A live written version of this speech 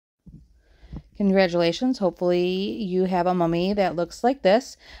Congratulations. Hopefully you have a mummy that looks like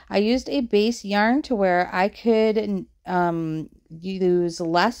this. I used a base yarn to where I could use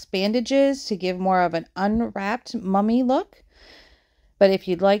less bandages to give more of an unwrapped mummy look. But if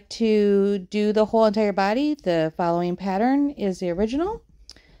you'd like to do the whole entire body, the following pattern is the original.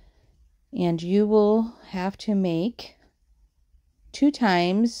 And you will have to make 2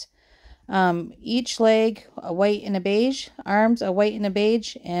 times each leg a white and a beige, arms a white and a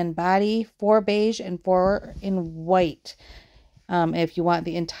beige, and body 4 beige and 4 in white if you want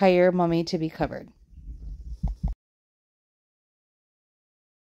the entire mummy to be covered.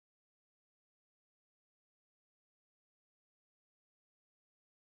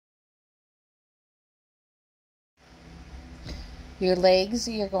 Your legs,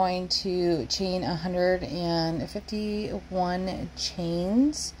 you're going to chain 151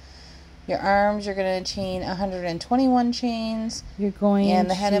 chains. Your arms, you're going to chain 121 chains. You're going and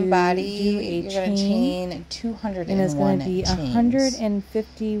the head and body, you're going to chain 201 and it's going to be chains.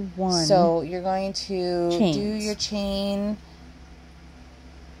 151. So you're going to do your chain,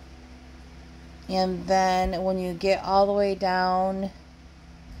 and then when you get all the way down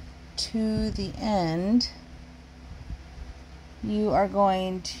to the end, you are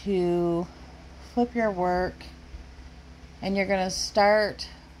going to flip your work, and you're going to start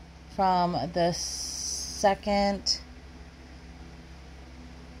from the second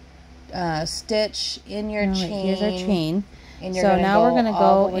stitch in your chain. Here's our chain. And you're so now we're going to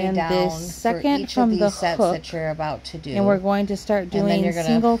go in this second from the hook that you're about to do, and we're going to start doing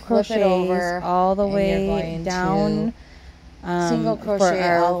single crochets all the way down. Single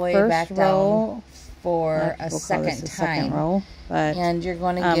crochet all the way back down for a second time, and you're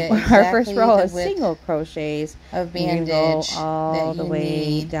going to get exactly our first row of single crochets of bandage all the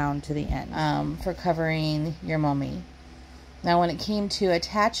way down to the end for covering your mummy. Now, when it came to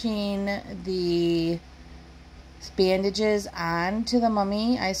attaching the bandages onto the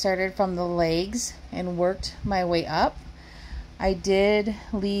mummy, I started from the legs and worked my way up. I did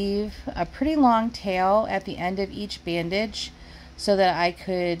leave a pretty long tail at the end of each bandage, so that I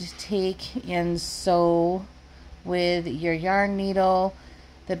could take and sew with your yarn needle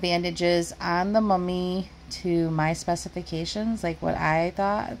the bandages on the mummy to my specifications, like what I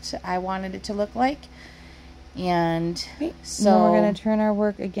thought I wanted it to look like. And so now we're going to turn our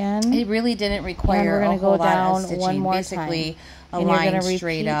work again. It really didn't require a whole lot of stitching. One more basically time. A line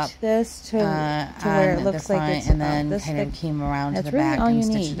straight up this to where it looks like it's and then kind of came around to the back and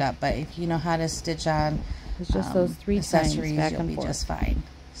stitched it up. But if you know how to stitch on it's just those 3 accessories, back and forth, just fine.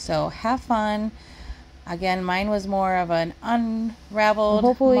 So have fun. Again, mine was more of an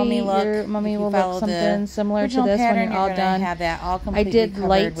unraveled mummy look. Your mummy will look something similar to this when you're all done. Have that all completely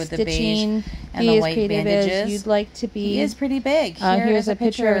covered with the beige and the white bandages. You'd like to be. He is pretty big. Here's a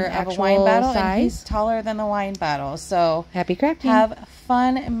picture of a wine bottle, and he's taller than the wine bottle. So happy crafting. Have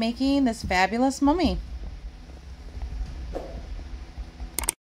fun making this fabulous mummy.